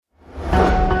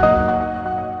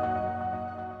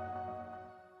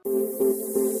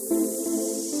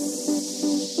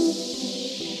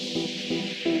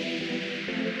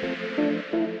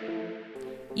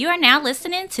are now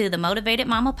listening to the Motivated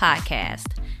Mama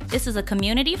podcast. This is a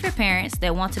community for parents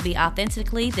that want to be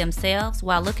authentically themselves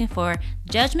while looking for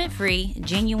judgment-free,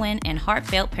 genuine, and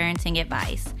heartfelt parenting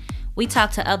advice. We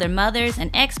talk to other mothers and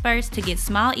experts to get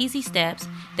small, easy steps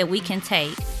that we can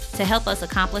take to help us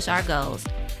accomplish our goals.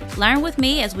 Learn with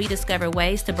me as we discover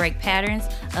ways to break patterns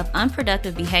of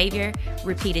unproductive behavior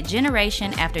repeated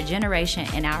generation after generation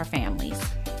in our families.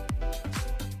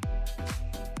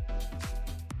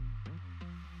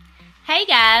 Hey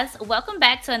guys, welcome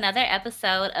back to another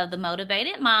episode of The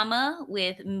Motivated Mama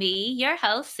with me, your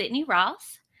host, Sydney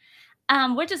Ross.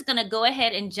 We're just going to go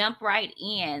ahead and jump right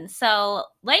in. So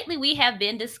lately we have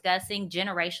been discussing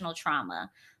generational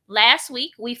trauma. Last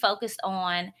week, we focused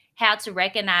on how to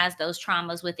recognize those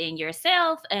traumas within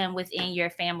yourself and within your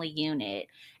family unit.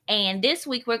 And this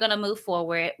week, we're going to move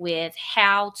forward with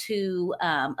how to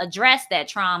address that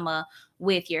trauma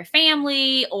with your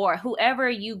family or whoever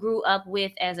you grew up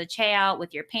with as a child,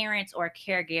 with your parents or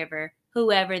caregiver,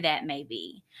 whoever that may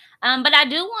be. But I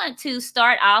do want to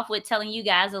start off with telling you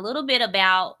guys a little bit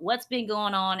about what's been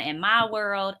going on in my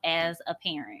world as a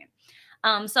parent.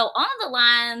 So on the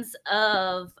lines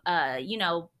of,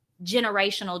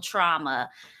 generational trauma,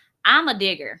 I'm a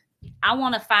digger. I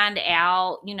want to find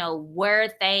out, where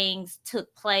things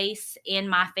took place in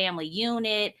my family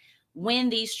unit, when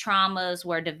these traumas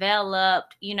were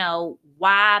developed,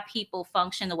 why people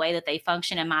function the way that they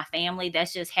function in my family.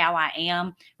 That's just how I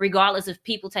am. Regardless if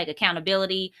people take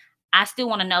accountability, I still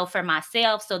want to know for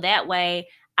myself. So that way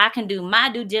I can do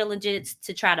my due diligence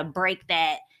to try to break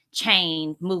that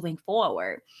chain moving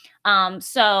forward.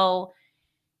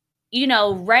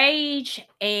 Rage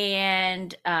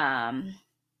and,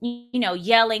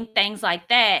 yelling, things like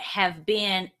that have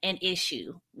been an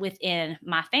issue within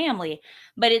my family.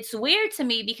 But it's weird to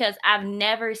me because I've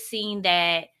never seen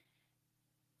that,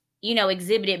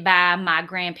 exhibited by my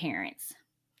grandparents.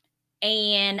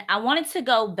 And I wanted to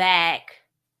go back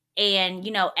and,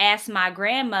 ask my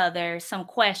grandmother some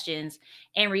questions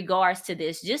in regards to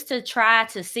this, just to try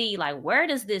to see, like, where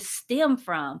does this stem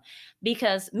from?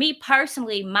 Because me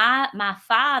personally, my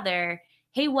father,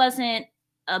 he wasn't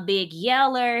a big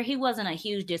yeller. He wasn't a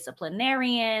huge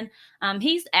disciplinarian.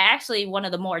 He's actually one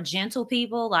of the more gentle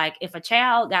people. Like, if a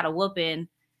child got a whooping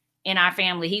in our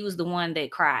family, he was the one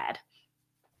that cried,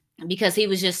 because he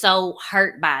was just so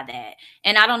hurt by that.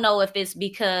 And I don't know if it's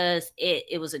because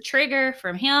it was a trigger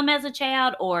from him as a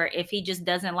child, or if he just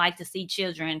doesn't like to see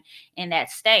children in that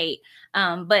state.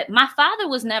 But my father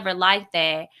was never like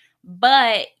that.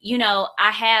 But,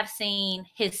 I have seen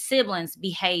his siblings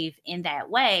behave in that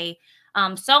way,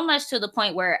 so much to the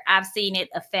point where I've seen it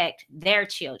affect their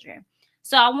children.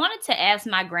 So I wanted to ask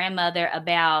my grandmother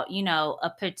about, a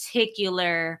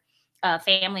particular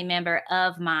family member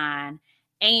of mine.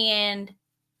 And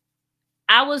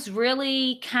I was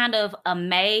really kind of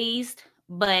amazed,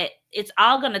 but it's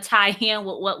all going to tie in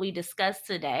with what we discussed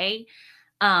today,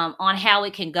 on how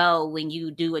it can go when you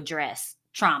do address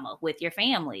trauma with your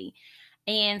family.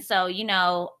 And so,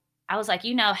 I was like,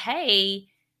 hey,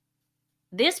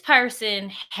 this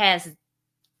person has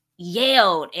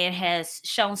yelled and has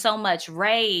shown so much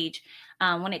rage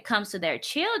when it comes to their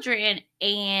children,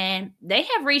 and they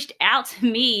have reached out to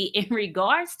me in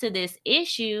regards to this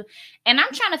issue, and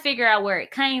I'm trying to figure out where it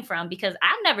came from, because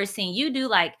I've never seen you do,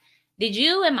 like, did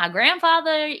you and my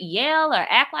grandfather yell or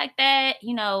act like that?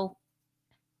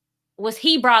 Was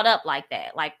he brought up like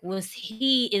that? Like,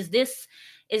 is this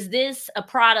a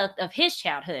product of his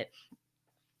childhood?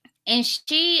 And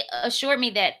she assured me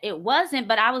that it wasn't,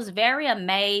 but I was very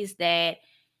amazed that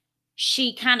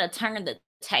she kind of turned the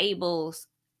tables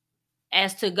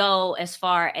as to go as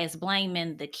far as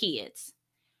blaming the kids,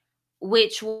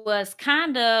 which was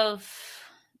kind of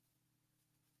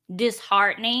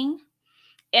disheartening.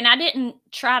 And I didn't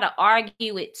try to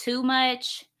argue it too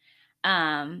much.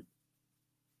 But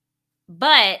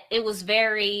it was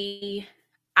very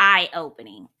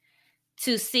eye-opening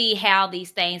to see how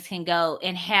these things can go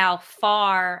and how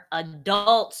far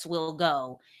adults will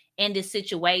go in this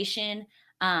situation,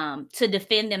 to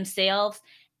defend themselves,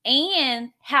 and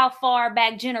how far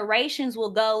back generations will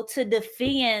go to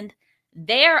defend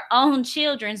their own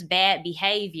children's bad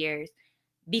behaviors,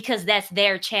 because that's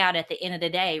their child at the end of the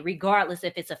day, regardless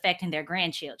if it's affecting their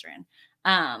grandchildren.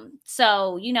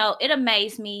 So, it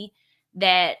amazed me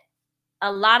that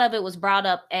a lot of it was brought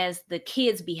up as the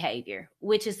kids' behavior,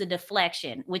 which is the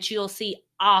deflection, which you'll see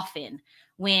often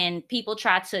when people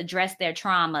try to address their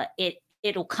trauma.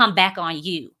 It'll come back on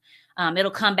you.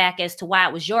 It'll come back as to why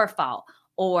it was your fault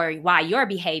or why your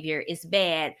behavior is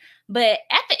bad. But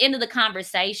at the end of the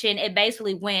conversation, it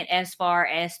basically went as far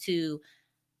as to,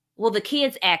 well, the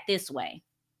kids act this way.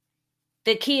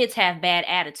 The kids have bad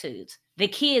attitudes. The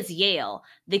kids yell.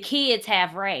 The kids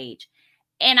have rage.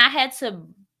 And I had to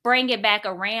bring it back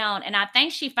around. And I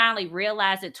think she finally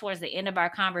realized it towards the end of our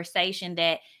conversation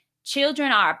that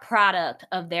children are a product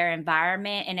of their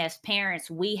environment. And as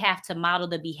parents, we have to model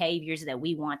the behaviors that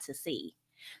we want to see.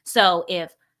 So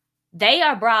if they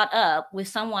are brought up with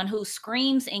someone who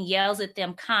screams and yells at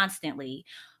them constantly,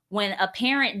 when a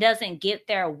parent doesn't get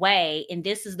their way, and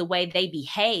this is the way they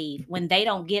behave when they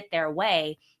don't get their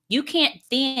way, you can't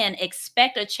then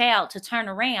expect a child to turn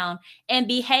around and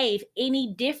behave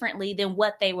any differently than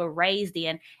what they were raised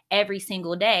in every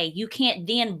single day. You can't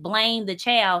then blame the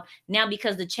child now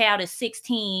because the child is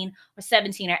 16 or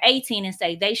 17 or 18 and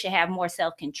say they should have more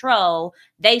self-control.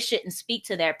 They shouldn't speak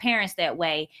to their parents that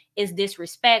way. Is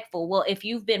disrespectful. Well, if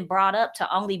you've been brought up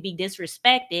to only be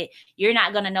disrespected, you're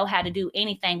not going to know how to do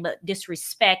anything but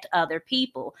disrespect other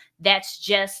people. That's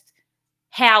just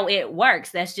how it works.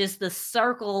 That's just the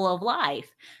circle of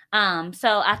life.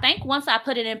 So I think once I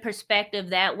put it in perspective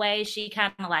that way, she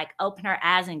kind of like opened her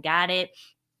eyes and got it.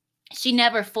 She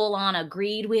never full on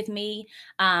agreed with me.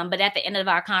 But at the end of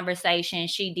our conversation,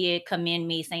 she did commend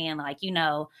me saying like,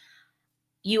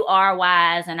 you are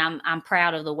wise and I'm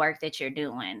proud of the work that you're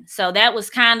doing. So that was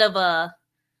kind of a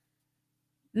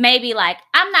maybe like,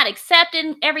 I'm not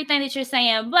accepting everything that you're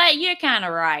saying, but you're kind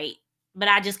of right. But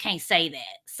I just can't say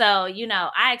that. So,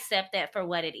 I accept that for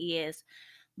what it is.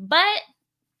 But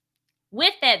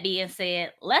with that being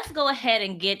said, let's go ahead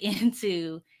and get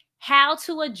into how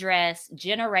to address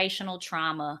generational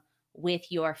trauma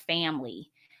with your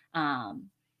family. And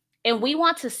we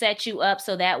want to set you up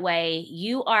so that way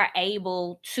you are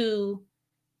able to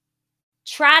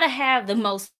try to have the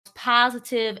most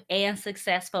positive and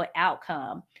successful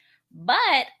outcome.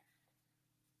 But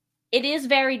it is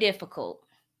very difficult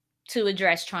to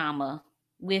address trauma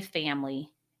with family.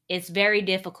 It's very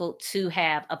difficult to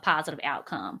have a positive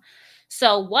outcome.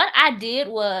 So, what I did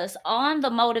was on the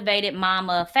Motivated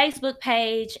Mama Facebook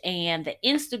page and the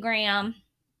Instagram,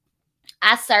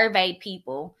 I surveyed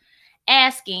people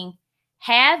asking,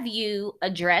 have you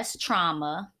addressed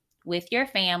trauma with your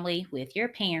family, with your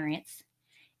parents?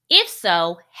 If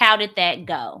so, how did that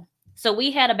go? So we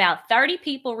had about 30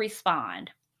 people respond.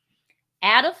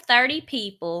 Out of 30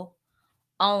 people,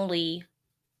 only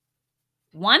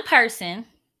one person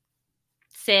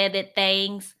said that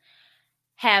things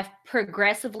have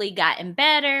progressively gotten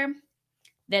better,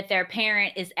 that their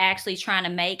parent is actually trying to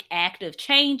make active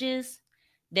changes,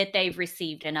 that they've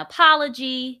received an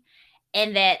apology,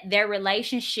 and that their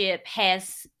relationship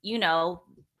has,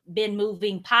 been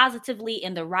moving positively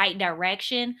in the right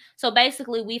direction. So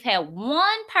basically, we've had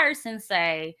one person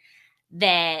say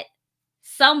that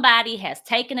somebody has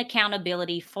taken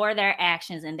accountability for their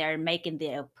actions and they're making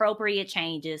the appropriate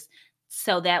changes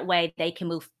so that way they can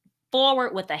move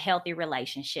forward with a healthy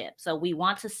relationship. So we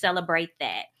want to celebrate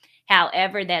that.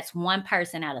 However, that's one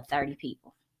person out of 30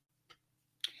 people.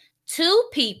 2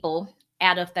 people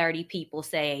out of 30 people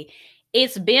say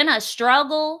it's been a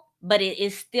struggle, but it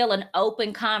is still an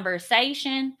open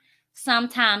conversation.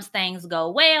 Sometimes things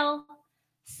go well,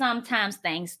 sometimes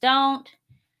things don't.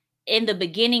 In the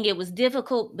beginning, it was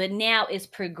difficult, but now it's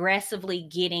progressively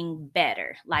getting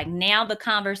better. Like now the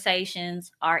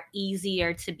conversations are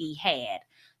easier to be had.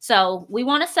 So we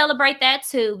want to celebrate that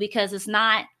too, because it's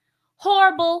not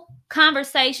horrible.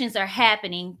 Conversations are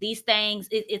happening. These things,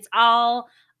 it's all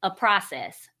a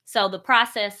process. So the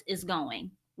process is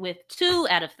going with 2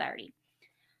 out of 30.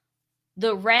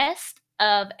 The rest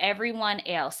of everyone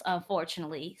else,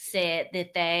 unfortunately, said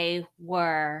that they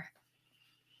were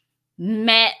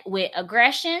met with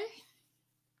aggression,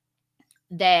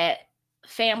 that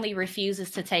family refuses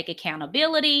to take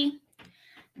accountability,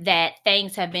 that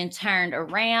things have been turned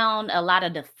around, a lot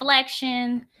of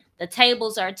deflection. The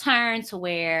tables are turned to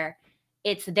where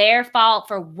it's their fault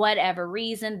for whatever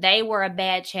reason. They were a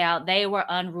bad child. They were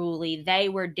unruly. They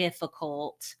were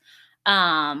difficult.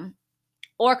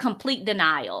 Or complete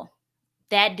denial.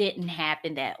 That didn't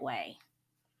happen that way.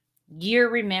 You're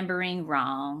remembering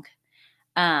wrong.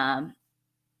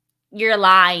 You're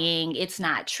lying. It's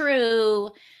not true.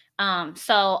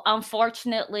 So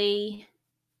unfortunately,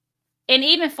 and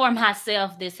even for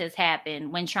myself, this has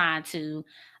happened when trying to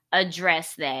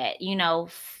address that.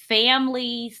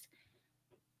 Families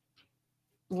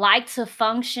like to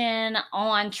function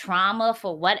on trauma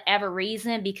for whatever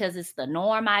reason because it's the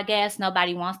norm, I guess.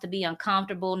 Nobody wants to be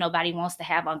uncomfortable. Nobody wants to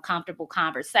have uncomfortable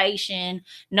conversation.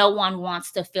 No one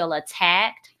wants to feel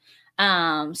attacked.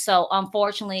 So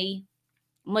unfortunately,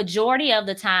 majority of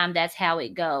the time, that's how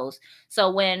it goes.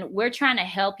 So when we're trying to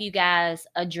help you guys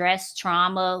address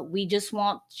trauma, we just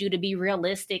want you to be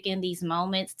realistic in these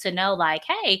moments to know, like,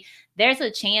 hey, there's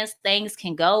a chance things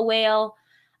can go well.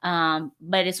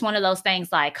 But it's one of those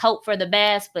things like hope for the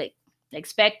best, but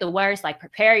expect the worst. Like,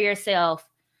 prepare yourself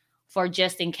for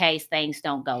just in case things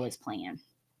don't go as planned.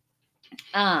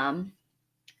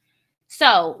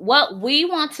 So what we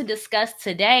want to discuss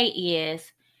today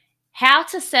is how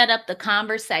to set up the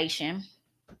conversation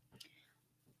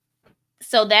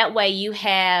so that way you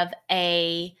have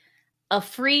a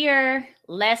freer,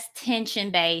 less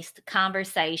tension-based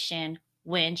conversation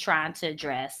when trying to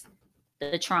address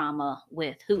the trauma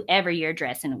with whoever you're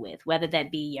addressing it with, whether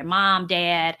that be your mom,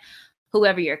 dad,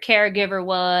 whoever your caregiver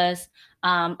was,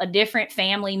 a different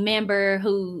family member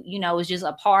who, is just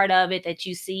a part of it that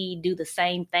you see do the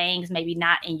same things, maybe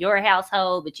not in your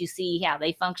household, but you see how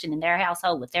they function in their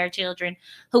household with their children.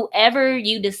 Whoever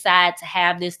you decide to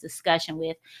have this discussion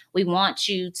with, we want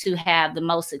you to have the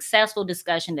most successful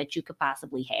discussion that you could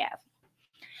possibly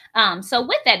have. So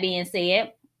with that being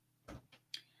said,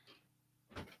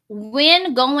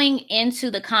 when going into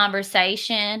the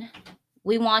conversation,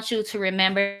 we want you to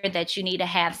remember that you need to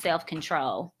have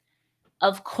self-control.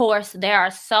 Of course, there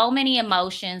are so many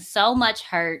emotions, so much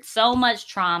hurt, so much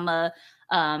trauma,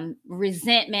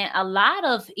 resentment. A lot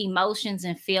of emotions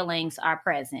and feelings are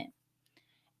present.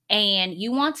 And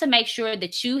you want to make sure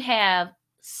that you have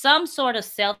some sort of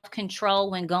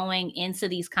self-control when going into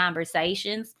these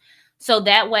conversations. So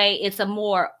that way it's a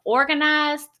more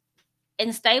organized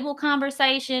and stable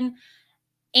conversation.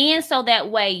 And so that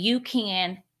way you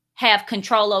can have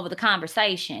control over the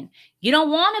conversation. You don't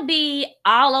want to be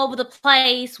all over the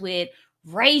place with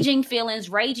raging feelings,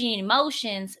 raging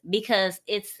emotions, because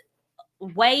it's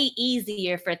way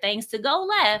easier for things to go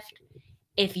left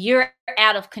if you're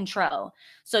out of control.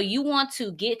 So you want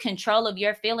to get control of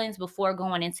your feelings before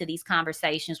going into these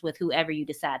conversations with whoever you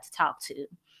decide to talk to.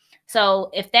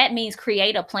 So if that means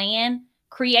create a plan,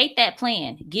 create that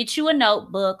plan. Get you a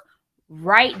notebook.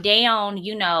 Write down,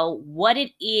 what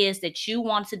it is that you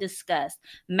want to discuss.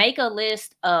 Make a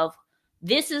list of,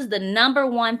 this is the number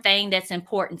one thing that's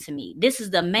important to me. This is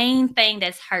the main thing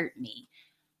that's hurt me.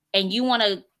 And you want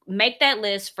to make that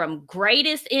list from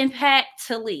greatest impact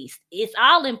to least. It's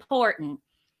all important.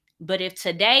 But if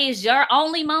today is your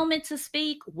only moment to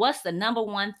speak, what's the number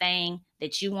one thing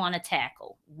that you want to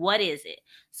tackle? What is it?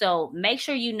 So make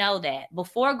sure you know that.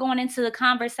 Before going into the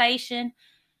conversation,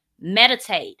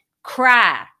 meditate.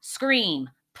 Cry, scream,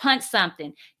 punch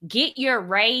something, get your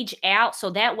rage out. So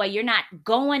that way you're not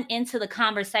going into the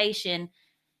conversation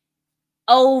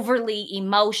overly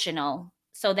emotional.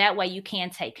 So that way you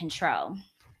can take control.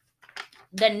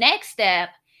 The next step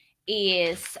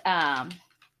is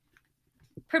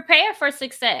prepare for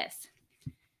success.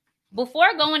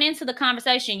 Before going into the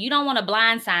conversation, you don't want to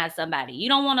blindside somebody. You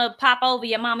don't want to pop over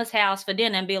your mama's house for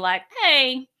dinner and be like,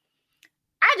 hey,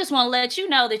 I just want to let you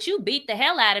know that you beat the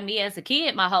hell out of me as a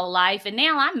kid my whole life, and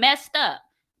now I'm messed up.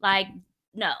 Like,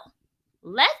 no.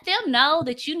 Let them know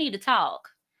that you need to talk.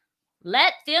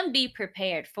 Let them be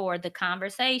prepared for the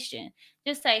conversation.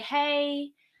 Just say,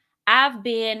 hey, I've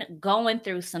been going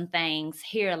through some things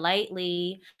here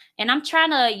lately, and I'm trying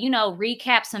to,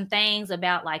 recap some things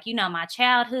about, like, my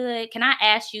childhood. Can I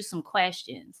ask you some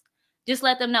questions? Just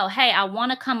let them know, hey, I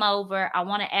want to come over. I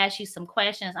want to ask you some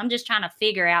questions. I'm just trying to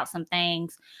figure out some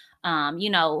things,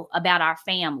 about our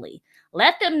family.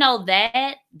 Let them know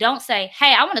that. Don't say,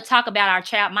 hey, I want to talk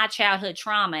about my childhood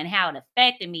trauma and how it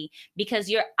affected me, because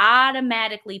you're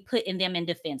automatically putting them in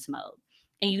defense mode.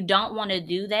 And you don't want to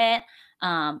do that.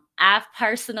 I've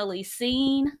personally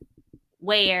seen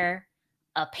where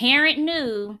a parent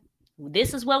knew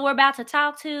this is what we're about to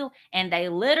talk to, and they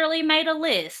literally made a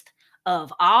list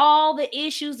of all the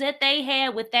issues that they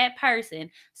had with that person.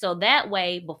 So that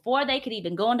way, before they could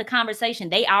even go into conversation,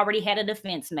 they already had a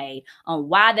defense made on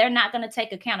why they're not going to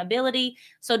take accountability.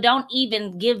 So don't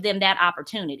even give them that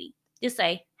opportunity. Just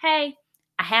say, hey,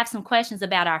 I have some questions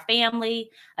about our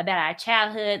family, about our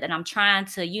childhood, that I'm trying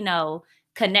to,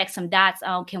 connect some dots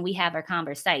on. Can we have a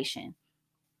conversation?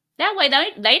 That way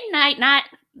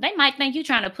they might think you're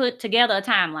trying to put together a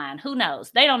timeline. Who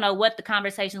knows? They don't know what the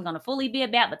conversation is going to fully be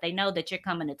about, but they know that you're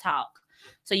coming to talk.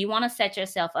 So you want to set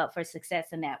yourself up for success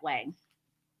in that way.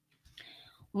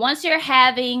 Once you're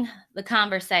having the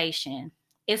conversation,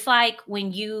 it's like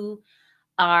when you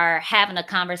are having a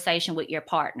conversation with your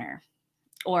partner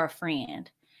or a friend,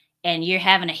 and you're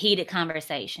having a heated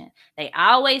conversation. They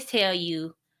always tell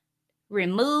you,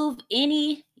 remove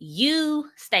any you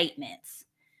statements.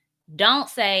 Don't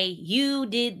say you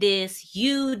did this,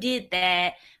 you did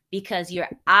that. because you're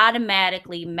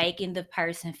automatically making the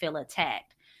person feel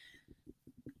attacked.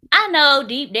 I know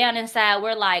deep down inside,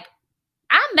 we're like,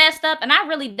 I messed up and I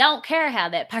really don't care how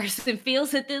that person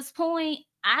feels at this point.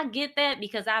 I get that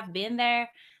because I've been there.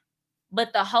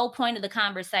 But the whole point of the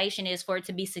conversation is for it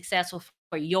to be successful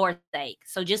for your sake.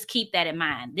 So just keep that in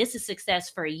mind. This is success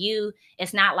for you.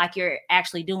 It's not like you're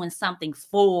actually doing something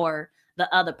for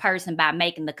the other person by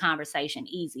making the conversation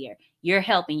easier. You're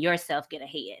helping yourself get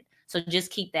ahead. So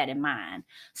just keep that in mind.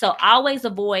 So always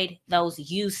avoid those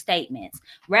you statements.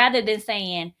 Rather than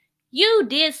saying, you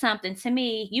did something to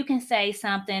me, you can say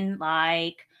something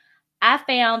like, I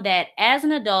found that as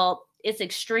an adult, it's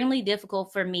extremely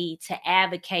difficult for me to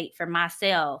advocate for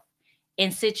myself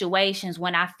in situations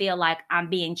when I feel like I'm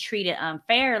being treated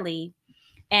unfairly.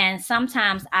 And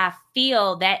sometimes I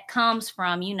feel that comes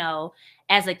from,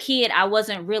 as a kid, I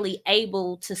wasn't really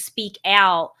able to speak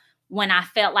out when I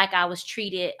felt like I was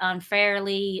treated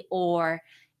unfairly, or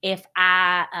if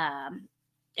I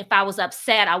was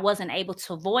upset, I wasn't able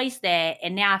to voice that.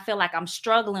 And now I feel like I'm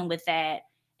struggling with that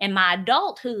in my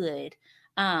adulthood.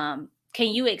 Can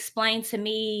you explain to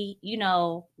me,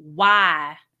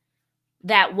 why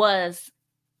that was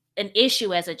an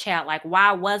issue as a child? Like,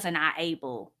 why wasn't I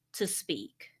able to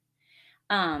speak?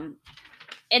 And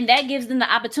that gives them the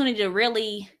opportunity to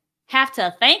really have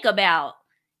to think about,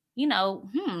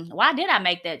 why did I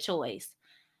make that choice?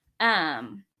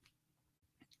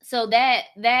 So that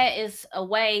is a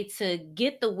way to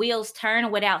get the wheels turning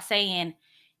without saying,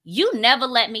 you never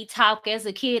let me talk as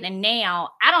a kid, and now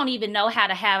I don't even know how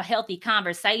to have healthy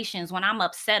conversations when I'm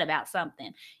upset about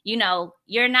something.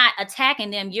 You're not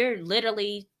attacking them. You're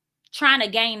literally trying to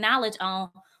gain knowledge on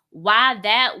why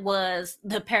that was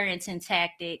the parenting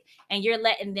tactic, and you're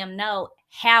letting them know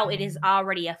how it has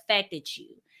already affected you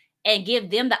and give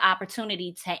them the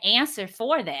opportunity to answer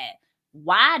for that.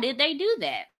 Why did they do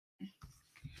that?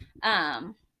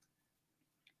 um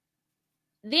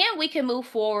then we can move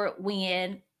forward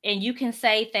and you can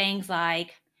say things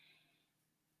like,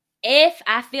 if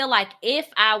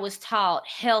I was taught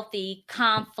healthy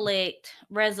conflict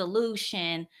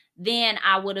resolution, then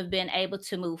I would have been able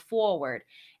to move forward.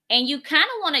 And you kind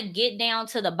of want to get down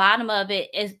to the bottom of it,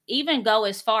 is even go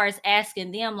as far as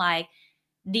asking them, like,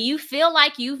 do you feel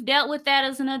like you've dealt with that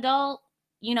as an adult?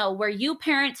 Were you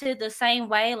parented the same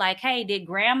way? Like, hey, did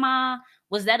grandma,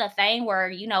 was that a thing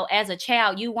where, as a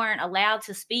child, you weren't allowed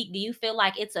to speak? Do you feel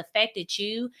like it's affected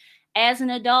you as an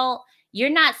adult? You're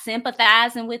not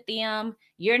sympathizing with them.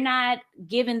 You're not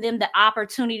giving them the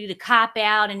opportunity to cop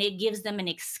out, and it gives them an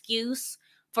excuse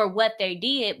for what they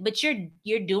did. But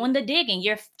you're doing the digging.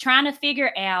 You're trying to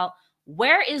figure out,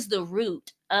 where is the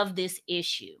root of this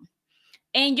issue?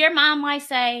 And your mom might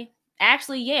say,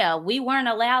 actually, yeah, we weren't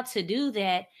allowed to do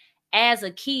that as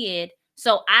a kid.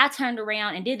 So I turned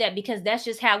around and did that because that's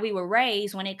just how we were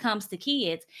raised when it comes to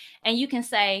kids. And you can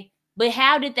say, but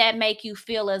how did that make you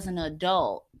feel as an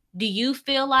adult? Do you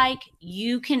feel like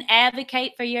you can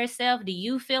advocate for yourself? Do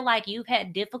you feel like you've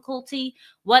had difficulty?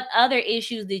 What other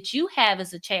issues did you have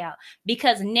as a child?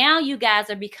 Because now you guys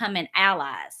are becoming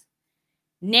allies.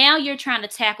 Now you're trying to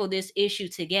tackle this issue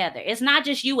together. It's not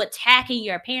just you attacking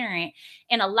your parent.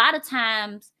 And a lot of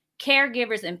times,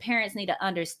 caregivers and parents need to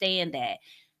understand that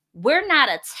we're not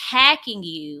attacking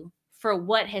you for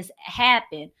what has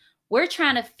happened. We're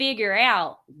trying to figure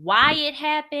out why it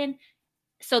happened,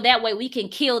 so that way we can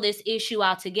kill this issue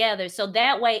altogether. So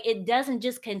that way it doesn't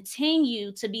just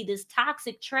continue to be this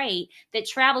toxic trait that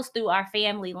travels through our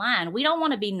family line. We don't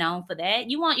want to be known for that.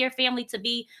 You want your family to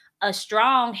be a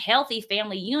strong, healthy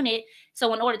family unit.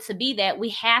 So in order to be that, we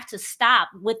have to stop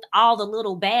with all the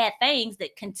little bad things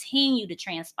that continue to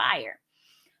transpire.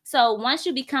 So once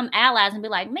you become allies and be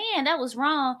like, man, that was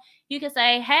wrong, you can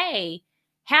say, hey,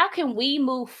 how can we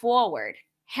move forward?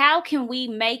 How can we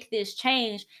make this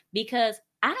change? Because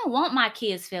I don't want my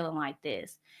kids feeling like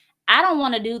this. I don't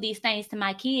want to do these things to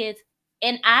my kids.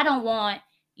 And I don't want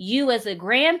you as a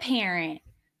grandparent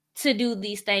to do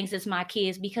these things as my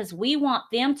kids, because we want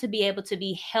them to be able to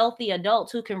be healthy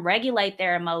adults who can regulate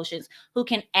their emotions, who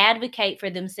can advocate for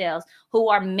themselves, who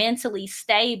are mentally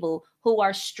stable, who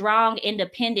are strong,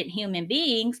 independent human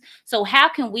beings. So how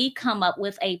can we come up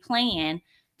with a plan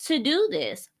to do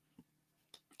this?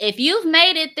 If you've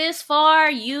made it this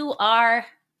far, you are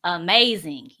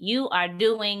amazing. You are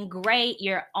doing great.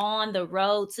 You're on the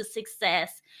road to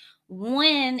success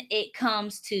when it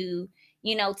comes to,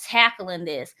 tackling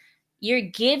this. You're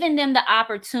giving them the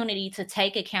opportunity to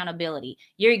take accountability.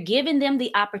 You're giving them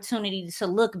the opportunity to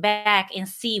look back and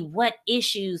see what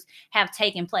issues have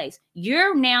taken place.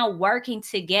 You're now working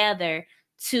together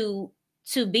to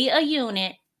be a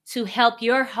unit, to help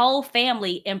your whole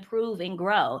family improve and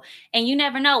grow. And you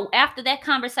never know, after that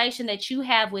conversation that you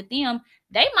have with them,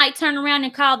 they might turn around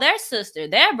and call their sister,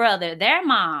 their brother, their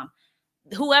mom,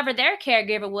 whoever their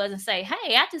caregiver was, and say,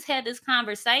 "Hey, I just had this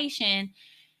conversation.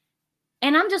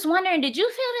 And I'm just wondering, did you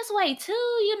feel this way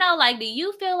too? Like, do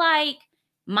you feel like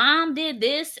mom did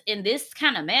this and this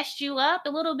kind of messed you up a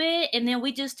little bit? And then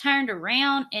we just turned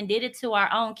around and did it to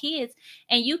our own kids."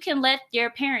 And you can let your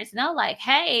parents know, like,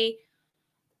 hey,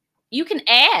 you can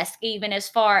ask, even as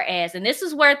far as, and this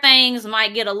is where things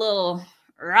might get a little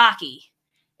rocky,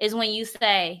 is when you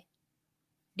say,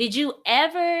 "Did you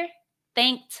ever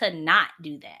think to not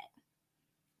do that?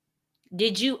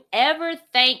 Did you ever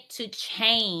think to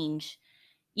change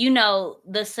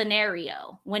the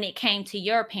scenario when it came to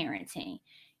your parenting?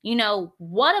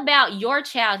 What about your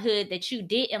childhood that you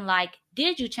didn't like?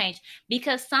 Did you change?"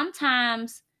 Because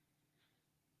sometimes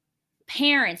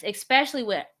parents, especially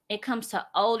when it comes to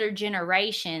older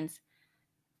generations,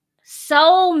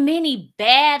 so many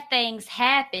bad things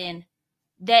happen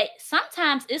that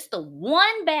sometimes it's the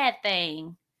one bad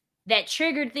thing that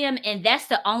triggered them, and that's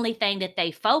the only thing that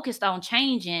they focused on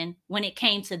changing when it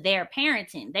came to their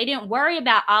parenting. They didn't worry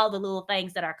about all the little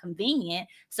things that are convenient,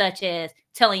 such as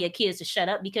telling your kids to shut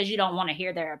up because you don't want to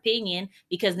hear their opinion,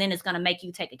 because then it's going to make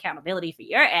you take accountability for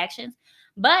your actions.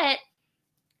 But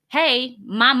hey,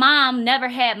 my mom never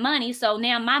had money, so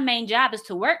now my main job is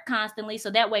to work constantly so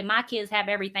that way my kids have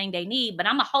everything they need, but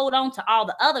I'm going to hold on to all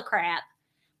the other crap.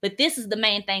 But this is the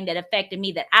main thing that affected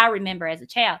me that I remember as a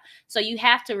child. So you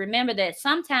have to remember that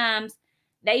sometimes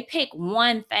they pick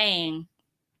one thing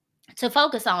to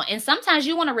focus on. And sometimes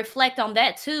you want to reflect on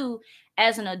that too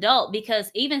as an adult,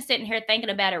 because even sitting here thinking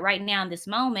about it right now in this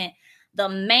moment, the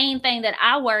main thing that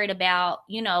I worried about,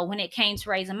 when it came to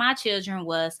raising my children,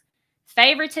 was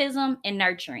favoritism and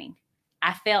nurturing.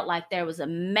 I felt like there was a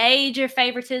major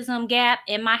favoritism gap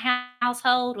in my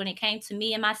household when it came to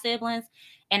me and my siblings.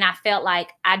 And I felt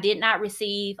like I did not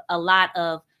receive a lot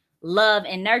of love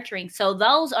and nurturing. So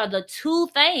those are the two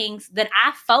things that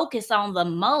I focus on the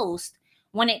most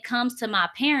when it comes to my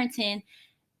parenting.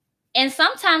 And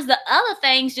sometimes the other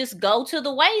things just go to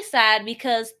the wayside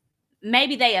because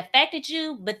maybe they affected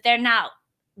you, but they're not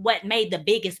what made the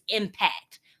biggest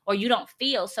impact, or you don't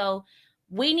feel. So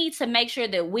we need to make sure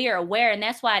that we are aware. And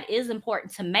that's why it is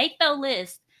important to make the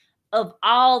list of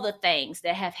all the things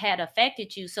that have had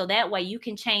affected you. So that way you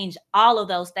can change all of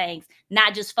those things,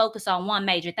 not just focus on one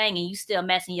major thing and you still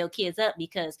messing your kids up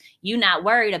because you're not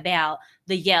worried about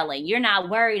the yelling. You're not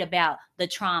worried about the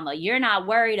trauma. You're not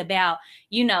worried about,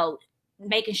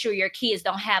 making sure your kids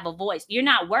don't have a voice. You're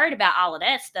not worried about all of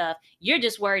that stuff. You're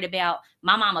just worried about,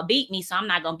 my mama beat me, so I'm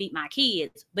not going to beat my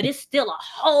kids. But it's still a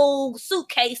whole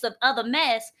suitcase of other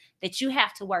mess that you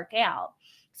have to work out.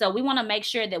 So we want to make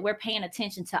sure that we're paying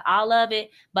attention to all of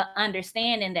it, but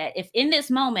understanding that if in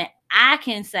this moment I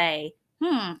can say,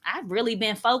 I've really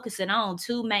been focusing on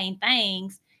two main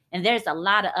things, and there's a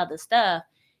lot of other stuff,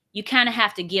 you kind of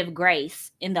have to give grace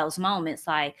in those moments.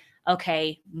 Like,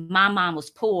 okay, my mom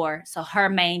was poor, so her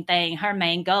main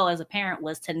goal as a parent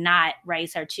was to not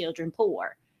raise her children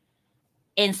poor.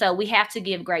 And so we have to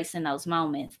give grace in those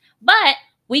moments. But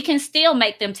we can still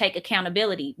make them take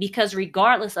accountability, because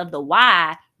regardless of the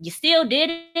why, you still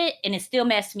did it and it still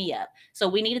messed me up. So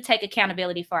we need to take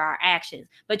accountability for our actions.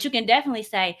 But you can definitely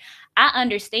say, I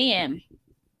understand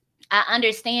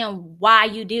why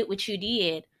you did what you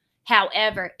did.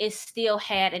 However, it still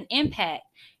had an impact.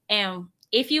 And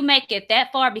if you make it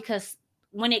that far, because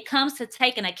when it comes to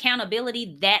taking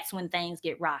accountability, that's when things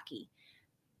get rocky.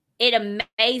 It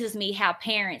amazes me how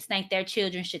parents think their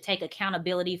children should take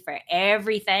accountability for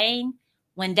everything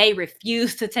when they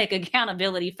refuse to take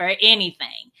accountability for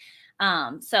anything.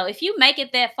 So if you make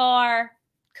it that far,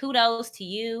 kudos to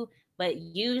you. But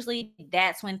usually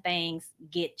that's when things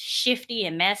get shifty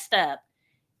and messed up,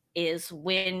 is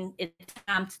when it's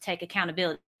time to take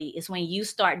accountability. Is when you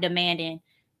start demanding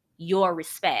your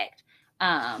respect.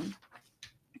 And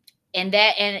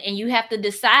you have to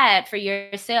decide for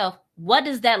yourself, what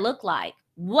does that look like?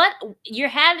 What you're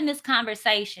having this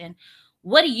conversation,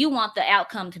 what do you want the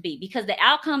outcome to be? Because the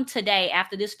outcome today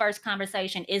after this first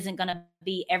conversation isn't going to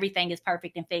be everything is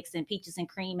perfect and fixed and peaches and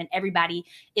cream and everybody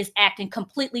is acting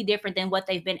completely different than what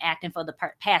they've been acting for the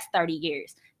past 30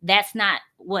 years. That's not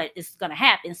what is going to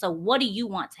happen. So what do you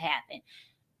want to happen?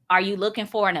 Are you looking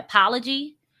for an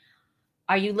apology?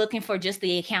 Are you looking for just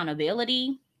the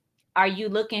accountability? Are you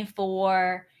looking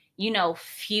for,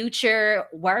 future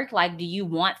work? Like, do you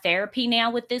want therapy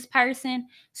now with this person?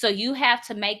 So you have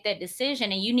to make that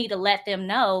decision, and you need to let them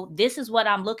know, this is what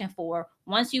I'm looking for.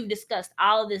 Once you've discussed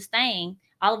all of these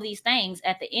things,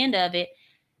 at the end of it,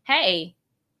 hey,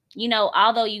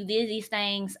 although you did these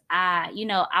things, I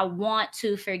want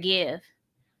to forgive.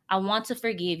 I want to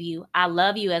forgive you. I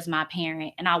love you as my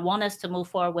parent, and I want us to move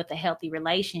forward with a healthy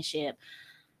relationship.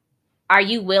 Are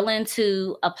you willing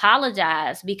to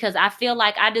apologize? Because I feel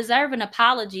like I deserve an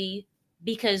apology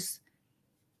because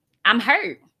I'm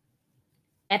hurt.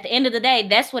 At the end of the day,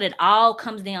 that's what it all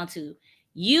comes down to.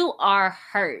 You are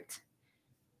hurt.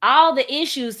 All the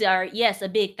issues are, yes, a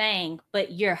big thing,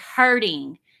 but you're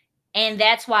hurting. And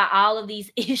that's why all of these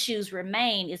issues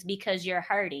remain, is because you're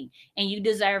hurting and you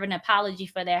deserve an apology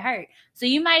for that hurt. So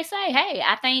you might say, hey,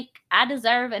 I think I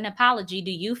deserve an apology.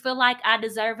 Do you feel like I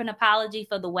deserve an apology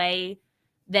for the way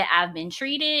that I've been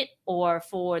treated or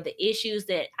for the issues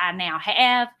that I now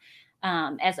have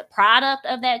as a product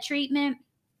of that treatment?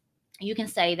 You can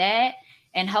say that.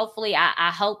 And hopefully,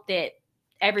 I hope that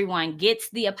everyone gets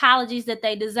the apologies that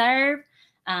they deserve.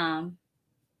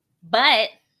 But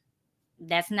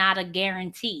that's not a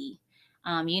guarantee.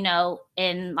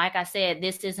 And like I said,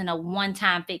 this isn't a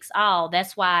one-time fix all.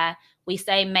 That's why we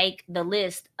say make the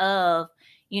list of,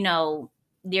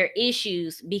 their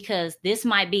issues, because this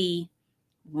might be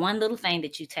one little thing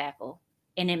that you tackle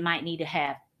and it might need to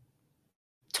have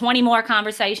 20 more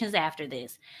conversations after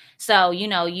this. So,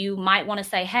 you might want to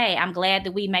say, hey, I'm glad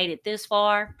that we made it this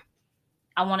far.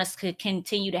 I want us to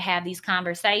continue to have these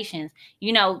conversations,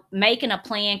 making a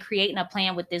plan, creating a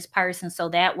plan with this person so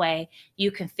that way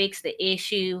you can fix the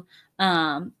issue.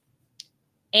 And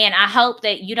I hope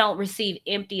that you don't receive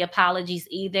empty apologies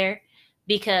either,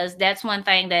 because that's one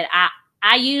thing that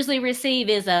I usually receive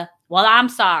is well, I'm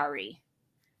sorry,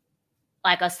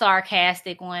 like a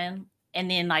sarcastic one.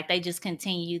 And then like they just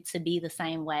continue to be the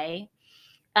same way.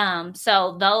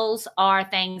 So those are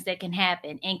things that can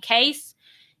happen in case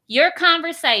your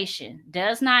conversation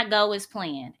does not go as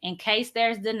planned, in case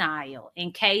there's denial,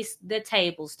 in case the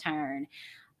tables turn,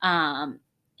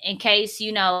 in case,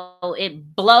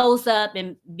 it blows up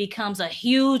and becomes a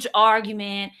huge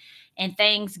argument and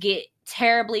things get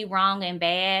terribly wrong and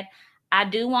bad. I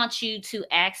do want you to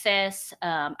access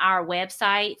our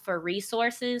website for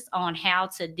resources on how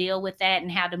to deal with that and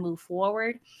how to move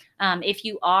forward. If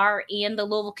you are in the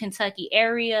Louisville, Kentucky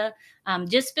area,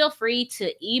 just feel free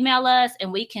to email us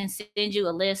and we can send you a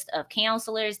list of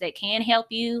counselors that can help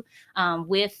you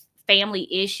with family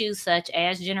issues such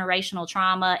as generational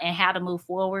trauma and how to move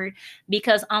forward.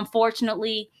 Because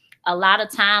unfortunately, a lot of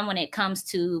time when it comes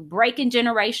to breaking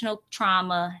generational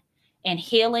trauma and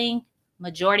healing,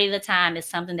 majority of the time is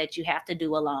something that you have to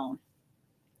do alone.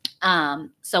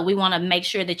 So we want to make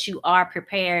sure that you are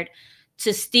prepared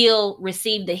to still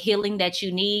receive the healing that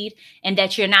you need, and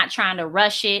that you're not trying to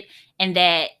rush it, and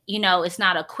that, it's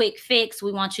not a quick fix.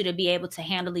 We want you to be able to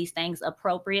handle these things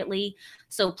appropriately.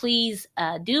 So please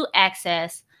do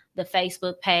access the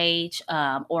Facebook page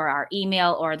or our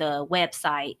email or the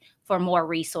website for more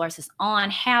resources on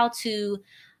how to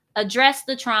address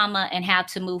the trauma and how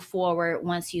to move forward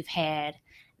once you've had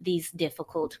these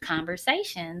difficult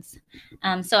conversations.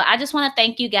 So I just want to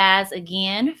thank you guys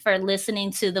again for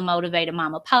listening to the Motivated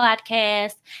Mama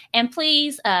podcast. And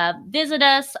please visit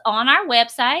us on our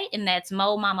website, and that's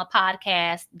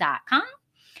momamapodcast.com.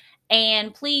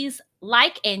 And please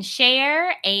like and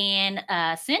share and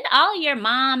send all your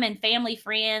mom and family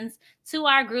friends to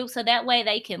our group so that way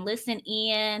they can listen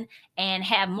in and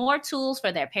have more tools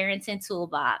for their parenting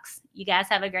toolbox. You guys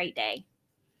have a great day.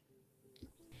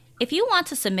 If you want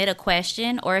to submit a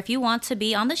question or if you want to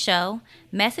be on the show,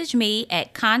 message me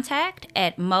at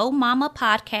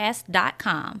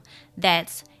contact@momamapodcast.com.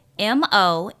 That's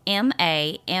MOMAMA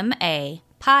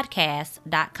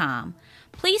podcast.com.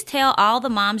 Please tell all the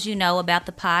moms you know about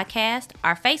the podcast,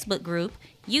 our Facebook group,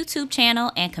 YouTube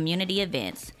channel, and community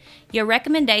events. Your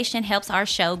recommendation helps our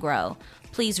show grow.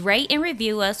 Please rate and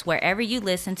review us wherever you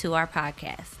listen to our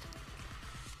podcast.